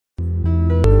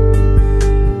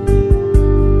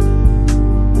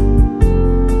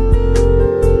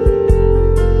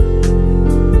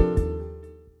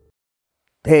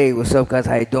Hey, what's up, guys?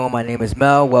 How you doing? My name is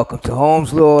Mel. Welcome to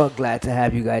Holmes Law. Glad to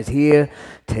have you guys here.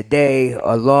 Today,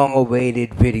 a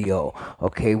long-awaited video.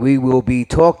 Okay, we will be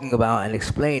talking about and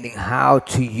explaining how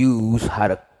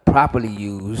to properly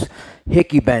use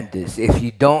Hickey Benders. If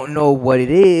you don't know what it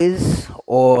is,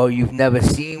 or you've never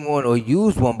seen one or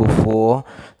used one before,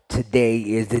 today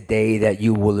is the day that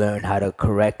you will learn how to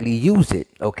correctly use it.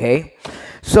 Okay,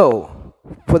 so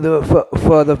for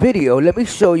the video, let me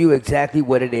show you exactly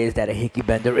what it is that a Hickey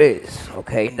Bender is.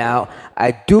 Okay, now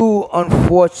I do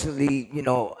unfortunately,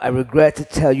 I regret to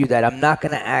tell you that I'm not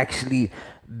gonna actually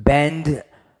bend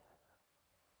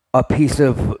a piece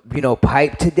of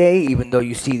pipe today, even though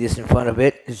you see this in front of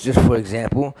it. It's just for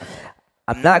example.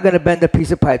 I'm not gonna bend a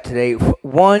piece of pipe today.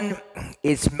 One,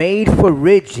 it's made for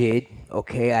rigid.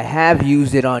 Okay, I have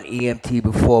used it on EMT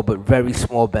before, but very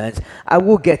small bends. I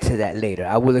will get to that later.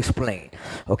 I will explain.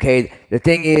 Okay, the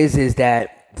thing is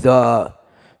that the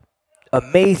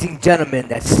amazing gentleman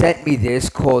that sent me this,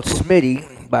 called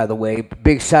Smitty, by the way,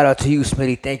 big shout out to you,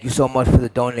 Smitty. Thank you so much for the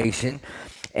donation.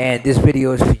 And this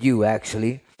video is for you,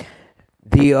 actually.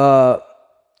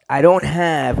 I don't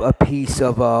have a piece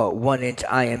of 1-inch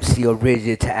IMC or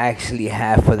rigid to actually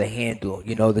have for the handle.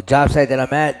 The job site that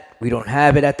I'm at, we don't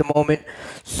have it at the moment.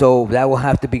 So that will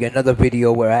have to be another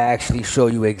video where I actually show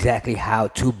you exactly how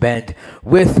to bend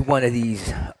with one of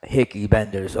these Hickey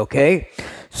Benders, okay?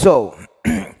 So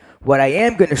what I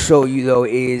am going to show you, though,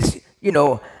 is,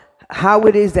 how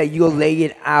it is that you'll lay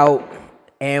it out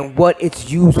and what it's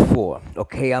used for,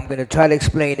 okay? I'm going to try to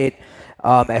explain it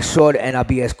as short, and I'll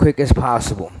be as quick as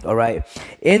possible. All right.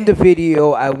 In the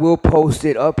video, I will post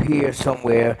it up here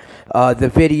somewhere. The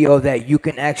video that you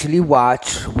can actually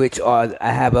watch, I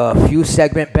have a few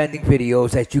segment bending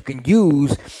videos that you can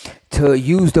use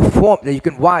that you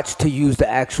can watch to use the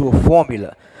actual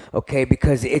formula. Okay,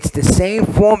 because it's the same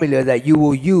formula that you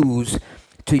will use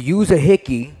to use a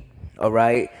Hickey. All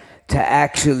right, to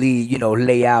actually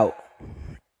lay out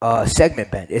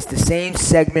segment bend. It's the same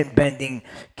segment bending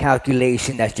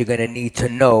calculation that you're going to need to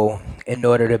know in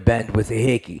order to bend with a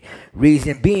Hickey.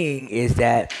 Reason being is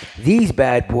that these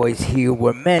bad boys here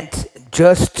were meant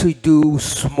just to do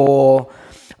small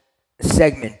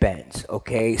segment bends.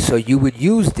 Okay, so you would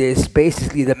use this,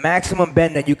 basically the maximum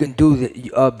bend that you can do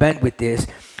bend with this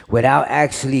without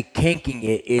actually kinking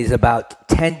it is about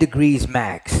 10 degrees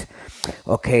max.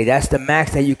 Okay, that's the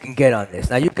max that you can get on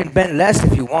this. Now, you can bend less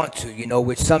if you want to,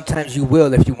 which sometimes you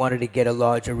will if you wanted to get a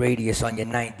larger radius on your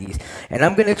 90s. And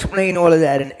I'm going to explain all of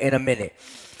that in a minute.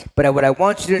 But what I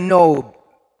want you to know,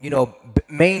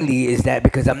 mainly is that,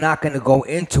 because I'm not going to go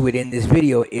into it in this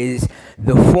video, is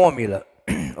the formula.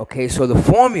 Okay, so the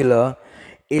formula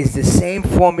is the same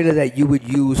formula that you would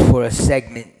use for a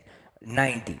segment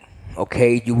 90.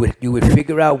 Okay, you would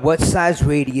figure out what size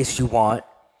radius you want.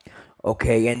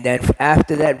 Okay, and then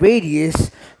after that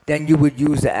radius, then you would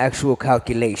use the actual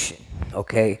calculation.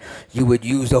 Okay, you would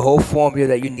use the whole formula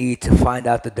that you need to find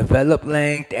out the developed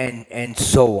length and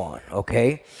so on.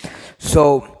 Okay,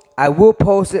 so I will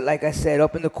post it, like I said,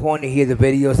 up in the corner here, the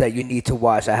videos that you need to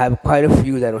watch. I have quite a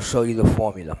few that'll show you the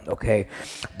formula. Okay,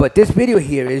 but this video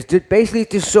here is just basically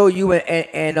to show you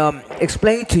and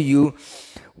explain to you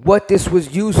what this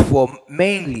was used for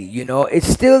mainly. It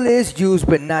still is used,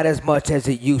 but not as much as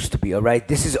it used to be. All right,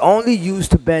 this is only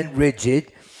used to bend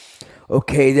rigid.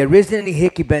 Okay, there isn't any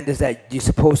Hickey Benders that you're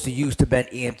supposed to use to bend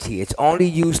EMT. It's only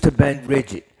used to bend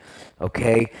rigid.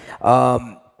 Okay,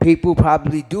 people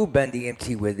probably do bend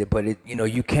EMT with it, but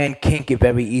you can kink it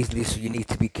very easily, so you need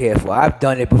to be careful. I've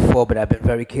done it before, but I've been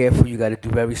very careful. You got to do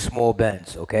very small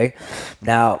bends. Okay,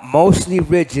 now mostly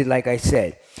rigid, like I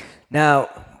said. Now,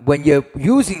 when you're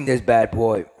using this bad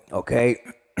boy, okay,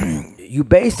 you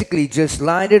basically just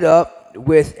line it up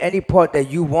with any part that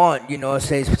you want.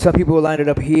 Say some people will line it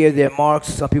up here, their marks,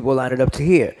 some people will line it up to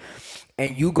here.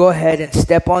 And you go ahead and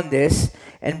step on this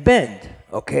and bend,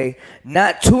 okay?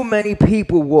 Not too many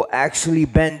people will actually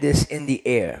bend this in the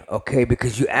air, okay?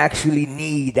 Because you actually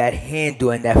need that handle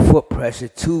and that foot pressure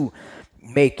to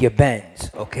make your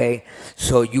bends, okay?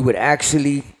 So you would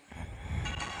actually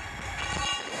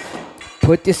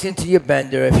put this into your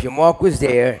bender, if your mark was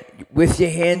there, with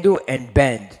your handle, and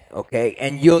bend, okay?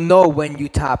 And you'll know when you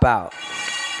top out.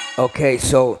 Okay,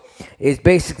 so it's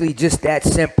basically just that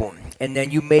simple. And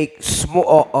then you make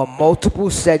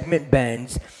multiple segment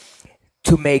bends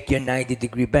to make your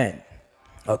 90-degree bend.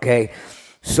 Okay,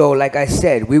 so like I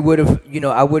said, we would have,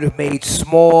 I would have made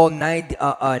small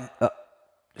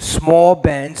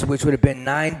bends, which would have been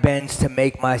 9 bends to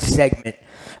make my segment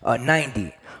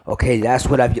 90. Okay, that's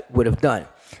what I would have done.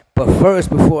 But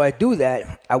first, before I do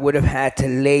that, I would have had to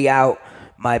lay out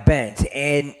my bends.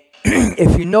 And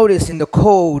if you notice in the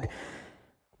code,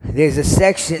 there's a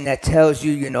section that tells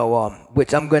you,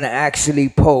 which I'm gonna actually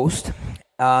post.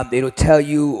 It'll tell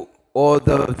you all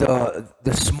the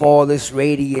smallest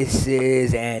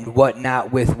radiuses and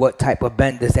whatnot with what type of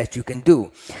benders that you can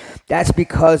do. That's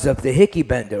because of the Hickey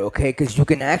Bender, okay? Because you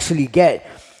can actually get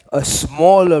a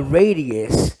smaller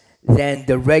radius than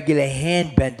the regular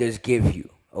hand benders give you.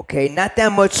 Okay, not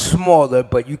that much smaller,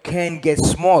 but you can get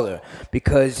smaller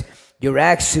because you're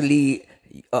actually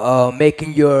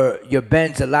making your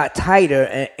bends a lot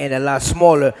tighter and a lot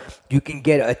smaller. You can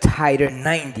get a tighter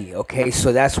 90. Okay,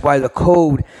 so that's why the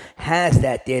code has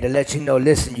that there to let you know.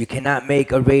 Listen, you cannot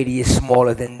make a radius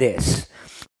smaller than this.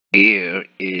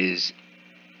 This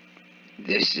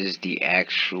is the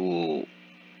actual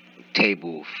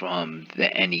table from the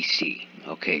NEC.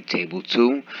 Okay, table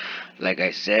 2, like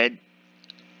I said,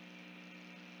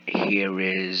 here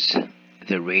is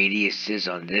the radiuses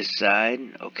on this side,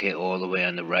 okay, all the way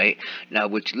on the right. Now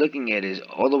what you're looking at is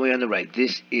all the way on the right.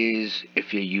 This is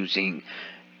if you're using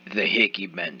the Hickey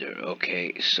Bender,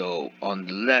 okay. So on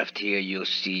the left here you'll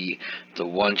see the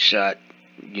one-shot,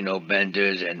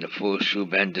 benders and the full shoe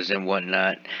benders and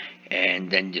whatnot.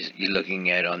 And then just you're looking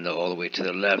at on the all the way to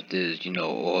the left is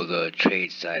all the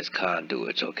trade size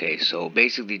conduits. Okay, so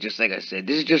basically, just like I said,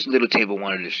 this is just a little table I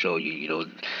wanted to show you.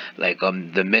 Like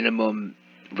the minimum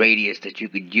radius that you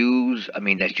could use,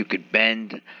 that you could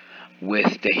bend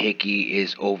with the Hickey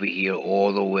is over here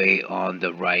all the way on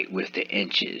the right with the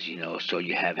inches. So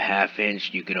you have ½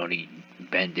 inch, you can only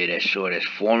bend it as short as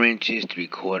 4 inches,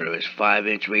 3/4 is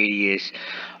 5-inch radius,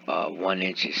 1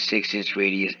 inch is 6-inch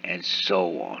radius, and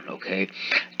so on. Okay,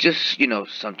 just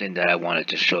something that I wanted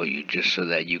to show you, just so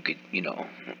that you could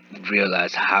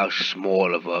realize how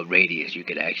small of a radius you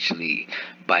could actually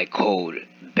by code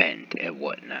bend and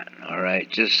whatnot. All right,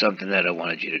 just something that I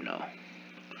wanted you to know.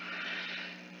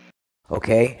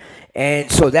 Okay,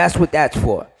 and so that's what that's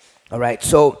for. All right,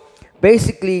 so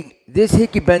basically this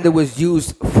Hickey Bender was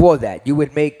used for that. You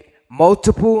would make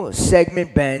multiple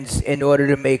segment bends in order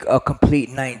to make a complete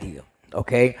 90.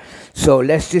 Okay, so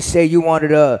let's just say you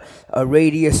wanted a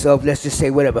radius of, let's just say,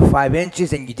 whatever, 5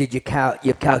 inches, and you did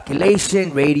your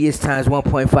calculation, radius times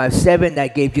 1.57,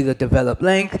 that gave you the developed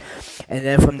length. And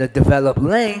then from the developed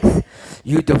length,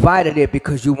 you divided it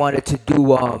because you wanted to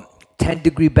do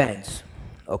 10-degree bends.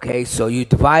 Okay, so you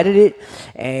divided it,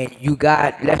 and you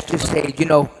got, let's just say,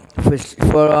 for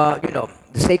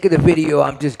the sake of the video,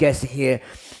 I'm just guessing here,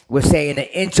 we're saying 1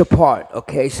 inch apart.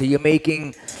 Okay, so you're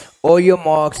making all your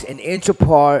marks 1 inch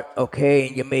apart. Okay,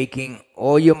 and you're making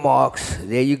all your marks.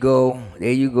 There you go,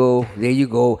 there you go, there you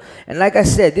go. And like I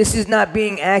said, this is not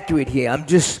being accurate here. I'm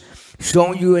just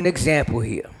showing you an example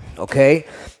here. Okay,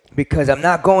 because I'm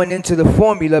not going into the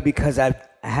formula because I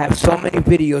have so many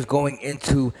videos going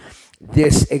into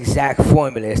this exact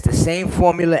formula. It's the same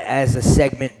formula as a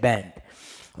segment bend.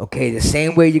 Okay, the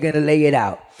same way you're gonna lay it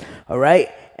out. All right,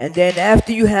 and then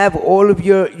after you have all of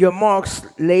your marks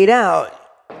laid out,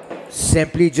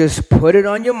 simply just put it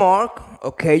on your mark.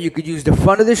 Okay, you could use the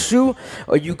front of the shoe,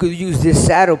 or you could use this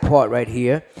saddle part right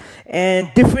here.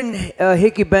 And different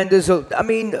Hickey Benders,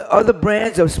 other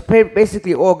brands are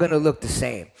basically all gonna look the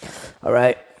same. All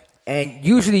right, and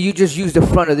usually you just use the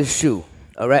front of the shoe.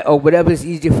 All right, or whatever is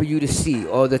easier for you to see,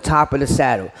 or the top of the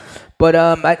saddle. But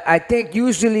I think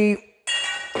usually,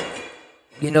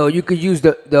 you could use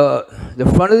the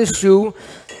front of the shoe.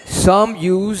 Some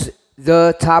use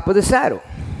the top of the saddle.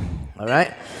 All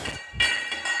right,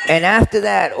 and after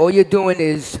that, all you're doing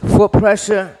is foot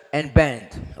pressure and bend.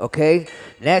 Okay,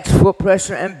 next foot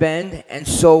pressure and bend, and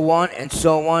so on and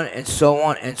so on and so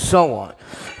on and so on.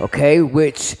 Okay,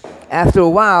 which after a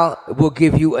while will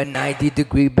give you a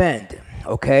 90-degree bend.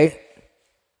 Okay.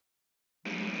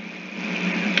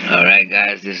 All right,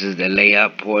 guys, this is the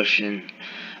layout portion.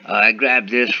 I grabbed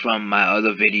this from my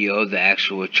other video, the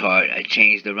actual chart. I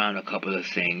changed around a couple of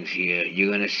things here. You're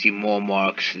going to see more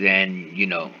marks than,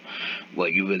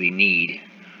 what you really need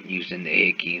using the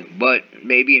Hickey. But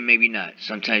maybe and maybe not.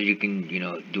 Sometimes you can,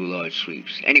 do large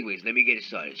sweeps. Anyways, let me get it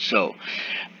started. So,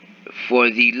 for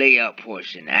the layout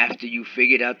portion, after you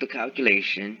figured out the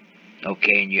calculation,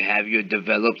 okay, and you have your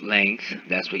developed length,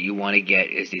 that's what you want to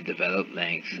get, is the developed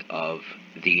length of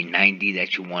the 90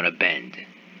 that you want to bend.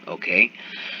 Okay,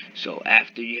 so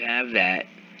after you have that,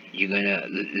 you're gonna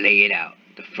lay it out.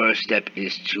 The first step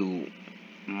is to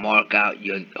mark out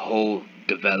your whole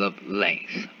developed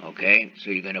length. Okay,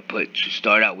 so you're gonna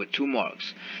start out with 2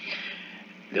 marks.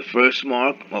 The first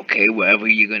mark, okay, wherever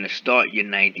you're gonna start your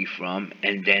 90 from,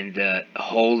 and then the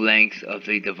whole length of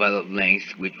the developed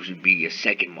length, which would be your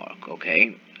second mark.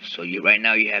 Okay, So right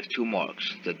now you have 2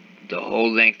 marks, the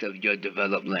whole length of your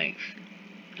developed length.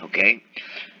 Okay?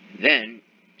 Then,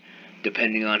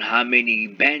 depending on how many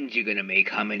bends you're going to make,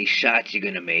 how many shots you're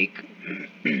going to make,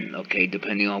 okay,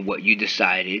 depending on what you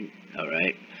decided, all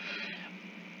right,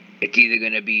 it's either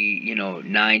going to be,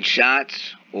 9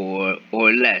 shots or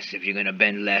less if you're going to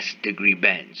bend less degree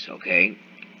bends, okay?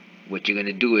 What you're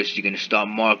going to do is you're going to start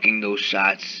marking those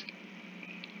shots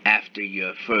after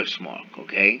your first mark,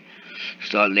 okay?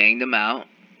 Start laying them out.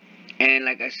 And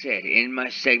like I said, in my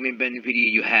segment bending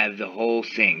video, you have the whole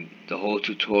thing, the whole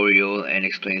tutorial, and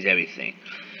explains everything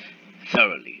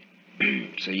thoroughly.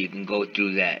 So you can go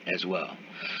through that as well.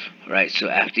 Alright, so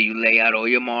after you lay out all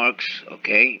your marks,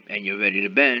 okay, and you're ready to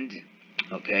bend,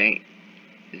 okay,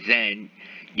 then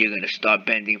you're going to start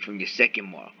bending from your second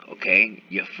mark, okay?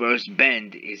 Your first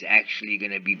bend is actually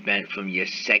going to be bent from your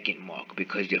second mark,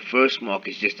 because your first mark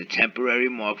is just a temporary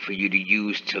mark for you to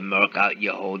use to mark out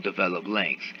your whole developed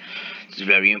length. It's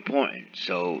very important.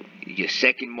 So your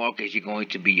second mark is going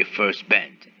to be your first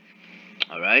bend,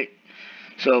 alright?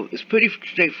 So it's pretty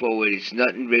straightforward. It's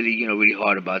nothing really, really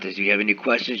hard about this. If you have any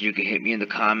questions, you can hit me in the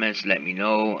comments. Let me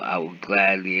know. I will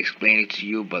gladly explain it to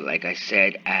you. But like I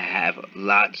said, I have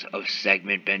lots of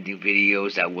segment bending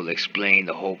videos that will explain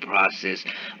the whole process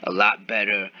a lot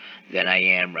better than I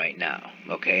am right now.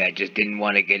 Okay, I just didn't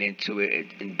want to get into it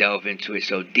and delve into it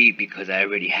so deep because I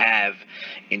already have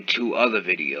in 2 other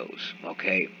videos.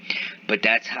 Okay, but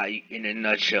that's how you, in a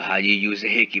nutshell, how you use a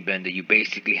Hickey bender. You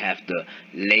basically have to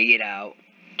lay it out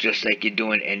just like you're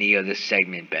doing any other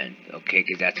segment bend, okay?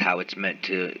 Because that's how it's meant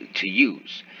to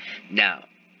use. Now,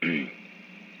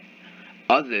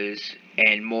 others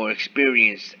and more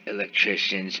experienced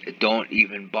electricians don't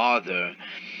even bother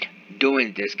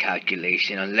doing this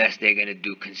calculation unless they're going to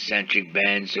do concentric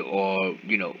bends or,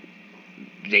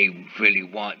 they really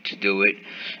want to do it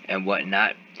and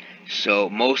whatnot.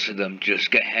 So most of them just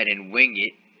go ahead and wing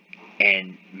it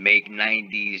and make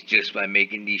 90s just by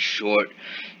making these short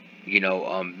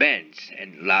bends,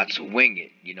 and lots of wing it,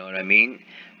 you know what I mean?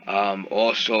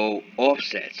 Also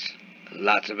offsets.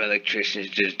 Lots of electricians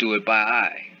just do it by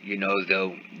eye.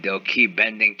 They'll keep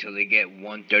bending till they get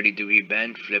one 30-degree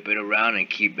bend, flip it around, and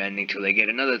keep bending till they get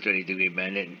another 30-degree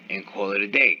bend, and call it a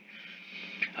day.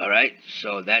 Alright,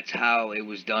 so that's how it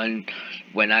was done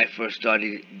when I first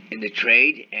started in the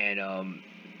trade, and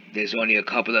there's only a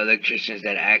couple of electricians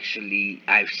that actually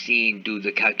I've seen do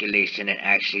the calculation and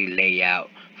actually lay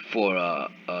out for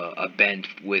a bend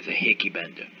with a Hickey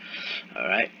bender.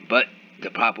 Alright, but the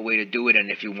proper way to do it,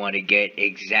 and if you want to get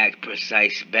exact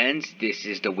precise bends, this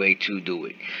is the way to do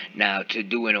it. Now, to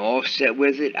do an offset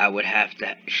with it, I would have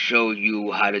to show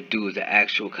you how to do the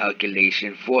actual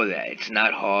calculation for that. It's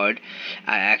not hard.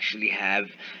 I actually have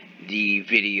the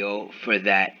video for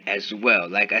that as well.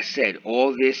 Like I said,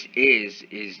 all this is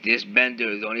this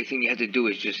bender. The only thing you have to do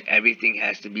is just everything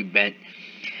has to be bent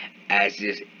as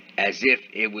if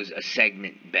it was a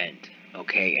segment bend,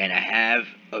 okay? And I have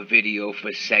a video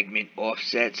for segment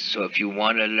offsets, so if you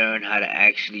want to learn how to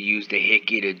actually use the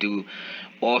Hickey to do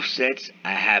offsets,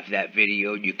 I have that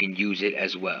video. You can use it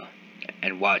as well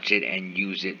and watch it and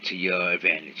use it to your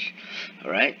advantage.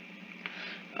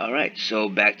 Alright, so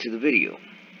back to the video.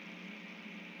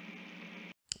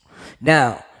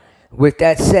 Now, with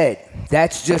that said,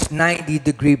 that's just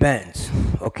 90-degree bends,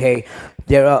 okay?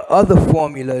 There are other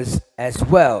formulas as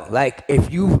well. Like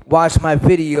if you watch my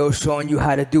video showing you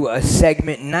how to do a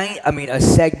segment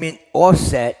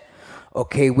offset,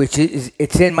 okay, which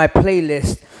it's in my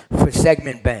playlist for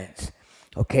segment bends,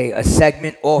 okay, a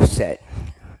segment offset.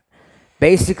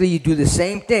 Basically, you do the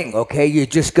same thing, okay? You're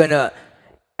just gonna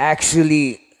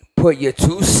actually put your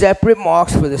 2 separate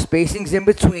marks for the spacings in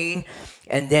between,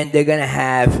 and then they're gonna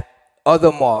have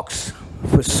other marks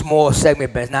for small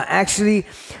segment bends. Now, actually,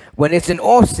 when it's an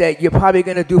offset, you're probably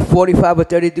gonna do 45 or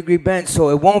 30-degree bends, so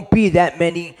it won't be that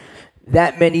many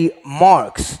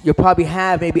marks. You'll probably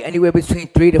have maybe anywhere between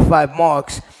 3 to 5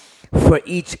 marks for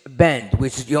each bend,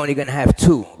 which you're only gonna have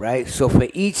 2, right? So for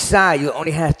each side, you'll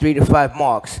only have 3 to 5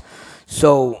 marks.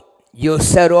 So you'll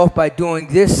set off by doing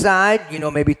this side,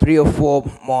 maybe 3 or 4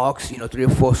 marks, 3 or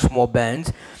 4 small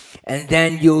bends. And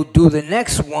then you'll do the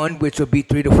next one, which will be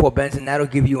 3 to 4 bends, and that'll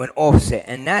give you an offset.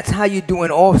 And that's how you do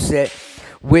an offset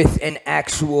with an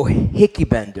actual Hickey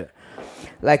bender.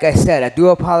 Like I said, I do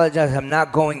apologize. I'm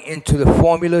not going into the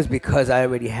formulas because I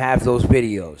already have those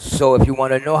videos. So if you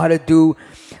want to know how to do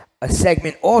a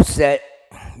segment offset,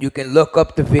 you can look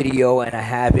up the video, and I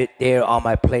have it there on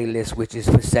my playlist, which is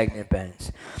for segment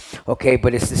bends. Okay,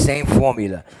 but it's the same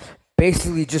formula.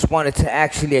 Basically, just wanted to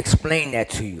actually explain that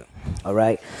to you. All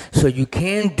right, so you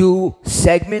can do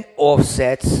segment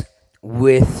offsets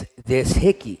with this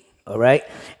Hickey, all right?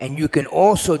 And you can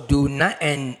also do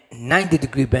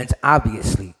 90-degree bends,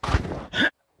 obviously.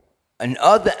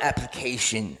 Another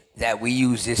application that we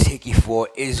use this Hickey for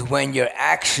is when you're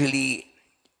actually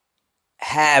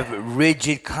have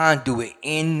rigid conduit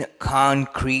in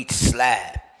concrete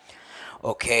slab,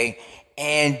 okay?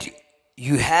 And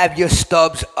you have your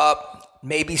stubs up.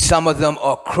 Maybe some of them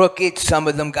are crooked, some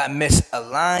of them got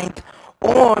misaligned,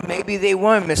 or maybe they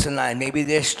weren't misaligned. Maybe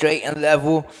they're straight and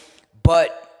level,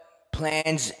 but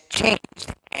plans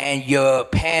changed and your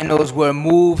panels were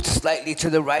moved slightly to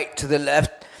the right, to the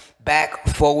left, back,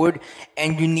 forward,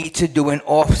 and you need to do an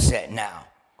offset now.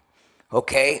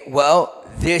 Okay, well,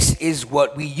 this is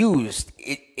what we used.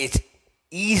 You're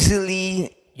easily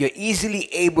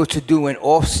able to do an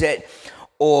offset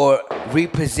or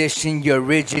reposition your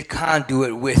rigid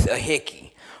conduit with a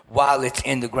Hickey while it's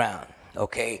in the ground.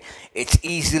 Okay, it's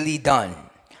easily done.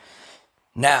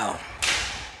 Now,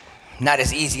 not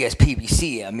as easy as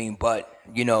PVC, I mean, but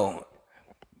you know,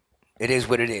 it is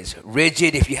what it is.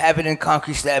 Rigid, if you have it in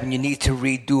concrete slab and you need to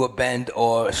redo a bend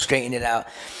or straighten it out,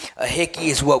 a Hickey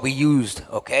is what we used,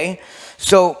 okay?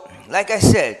 So, like I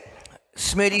said,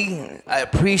 Smitty, I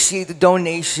appreciate the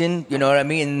donation, you know what I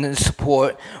mean, and the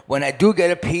support. When I do get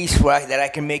a piece that I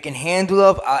can make a handle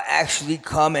of, I'll actually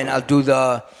come and I'll do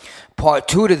the part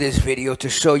 2 to this video to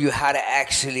show you how to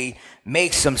actually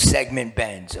make some segment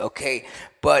bends, okay?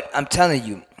 But I'm telling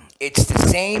you, it's the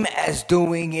same as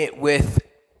doing it with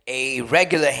a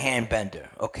regular hand bender,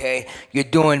 okay? You're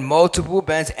doing multiple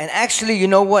bends, and actually, you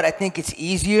know what? I think it's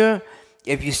easier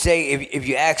if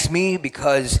you ask me,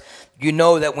 because you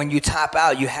know that when you top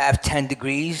out, you have 10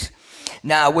 degrees.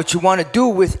 Now, what you want to do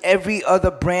with every other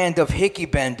brand of Hickey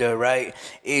bender, right,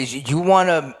 is you want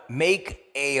to make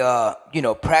a,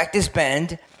 practice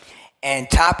bend and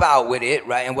top out with it,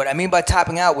 right? And what I mean by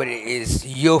topping out with it is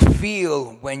you'll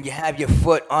feel when you have your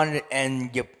foot on it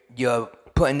and you're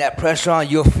putting that pressure on,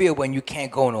 you'll feel when you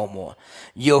can't go no more.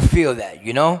 You'll feel that,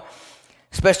 you know?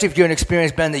 Especially if you're an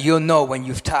experienced bender, you'll know when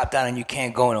you've topped out and you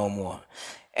can't go no more.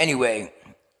 Anyway,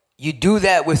 you do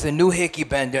that with a new Hickey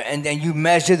bender, and then you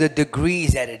measure the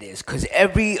degrees that it is, because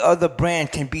every other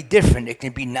brand can be different. It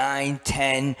can be 9,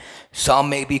 10, some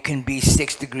maybe can be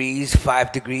 6 degrees,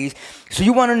 5 degrees. So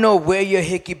you want to know where your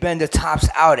Hickey bender tops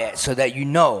out at so that you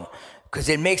know, because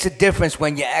it makes a difference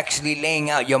when you're actually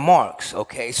laying out your marks,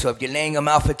 okay? So if you're laying them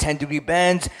out for 10-degree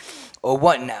bends or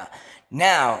whatnot.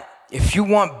 Now, if you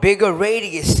want bigger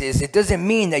radiuses, it doesn't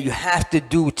mean that you have to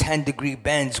do 10-degree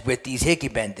bends with these Hickey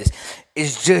benders.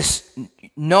 It's just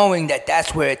knowing that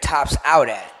that's where it tops out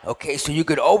at, okay? So you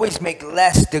could always make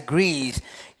less degrees.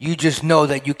 You just know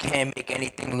that you can't make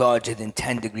anything larger than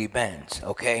 10-degree bends,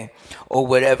 okay? Or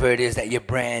whatever it is that your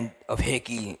brand of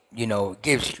Hickey,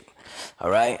 gives you, all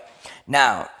right?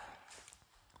 Now,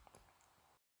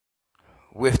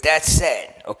 with that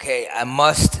said, okay, I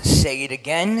must say it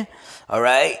again, all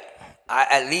right?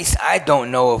 At least I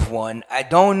don't know of one. I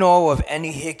don't know of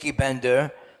any Hickey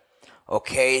bender,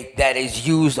 okay, that is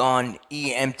used on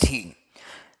EMT.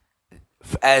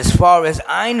 As far as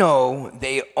I know,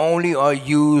 they only are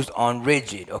used on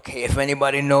rigid, okay? If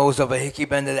anybody knows of a Hickey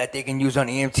bender that they can use on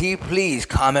EMT, please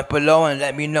comment below and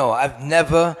let me know. I've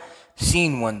never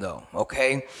seen one though,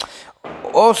 okay?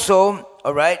 Also,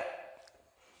 all right,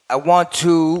 I want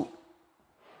to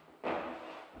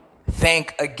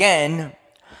thank again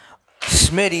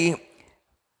Smitty,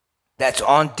 that's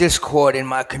on Discord in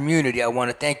my community. I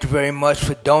want to thank you very much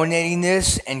for donating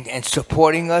this and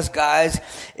supporting us, guys.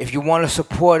 If you want to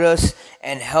support us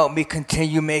and help me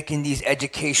continue making these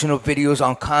educational videos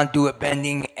on conduit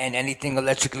bending and anything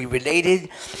electrically related,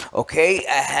 okay,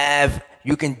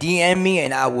 you can DM me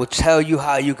and I will tell you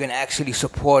how you can actually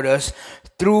support us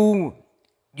through,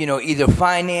 either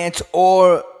finance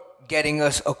or getting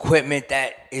us equipment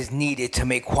that is needed to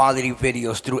make quality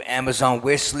videos through Amazon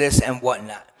wish lists and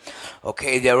whatnot.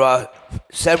 Okay, there are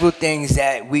several things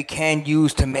that we can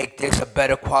use to make this a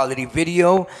better quality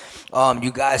video.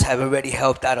 You guys have already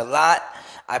helped out a lot.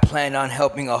 I plan on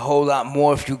helping a whole lot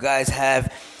more. If you guys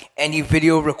have any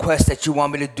video requests that you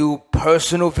want me to do,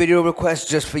 personal video requests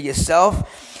just for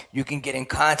yourself, you can get in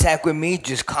contact with me.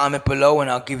 Just comment below and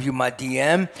I'll give you my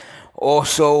DM.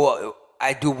 Also,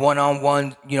 I do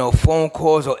one-on-one, phone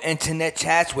calls or internet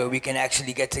chats where we can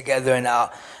actually get together and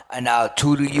I'll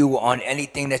tutor you on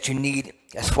anything that you need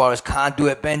as far as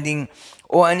conduit bending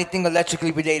or anything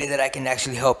electrically related that I can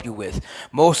actually help you with.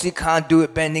 Mostly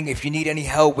conduit bending. If you need any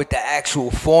help with the actual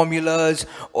formulas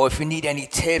or if you need any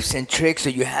tips and tricks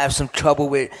or you have some trouble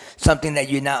with something that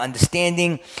you're not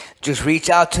understanding, just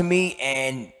reach out to me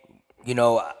and,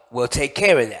 we'll take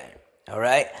care of that. All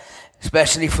right,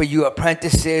 especially for you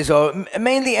apprentices or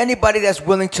mainly anybody that's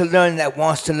willing to learn, that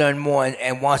wants to learn more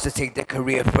and wants to take their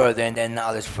career further and their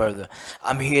knowledge further.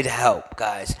 I'm here to help,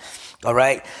 guys. All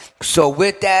right. So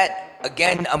with that,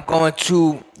 again, I'm going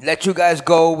to let you guys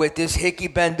go with this Hickey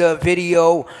Bender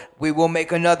video. We will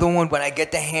make another one when I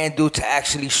get the handle to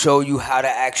actually show you how to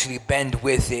actually bend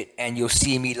with it, and you'll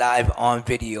see me live on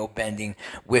video bending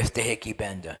with the Hickey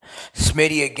Bender.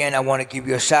 Smitty, again, I want to give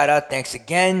you a shout out. Thanks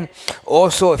again.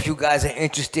 Also, if you guys are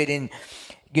interested in,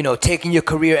 taking your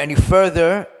career any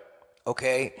further,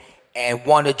 okay, and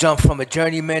want to jump from a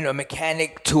journeyman or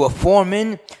mechanic to a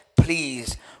foreman,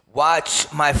 please watch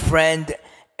my friend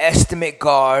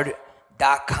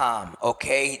estimateguard.com.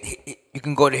 Okay, you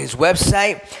can go to his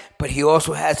website, but he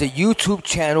also has a YouTube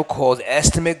channel called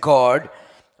Estimate Guard.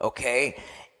 Okay,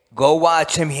 go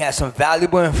watch him. He has some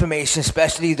valuable information,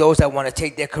 especially those that want to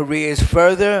take their careers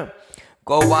further.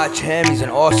 Go watch him. He's an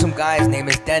awesome guy. His name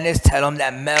is Dennis. Tell him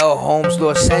that Mel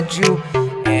Holmeslaw sent you.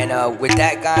 And with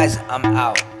that, guys, I'm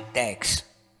out. Thanks.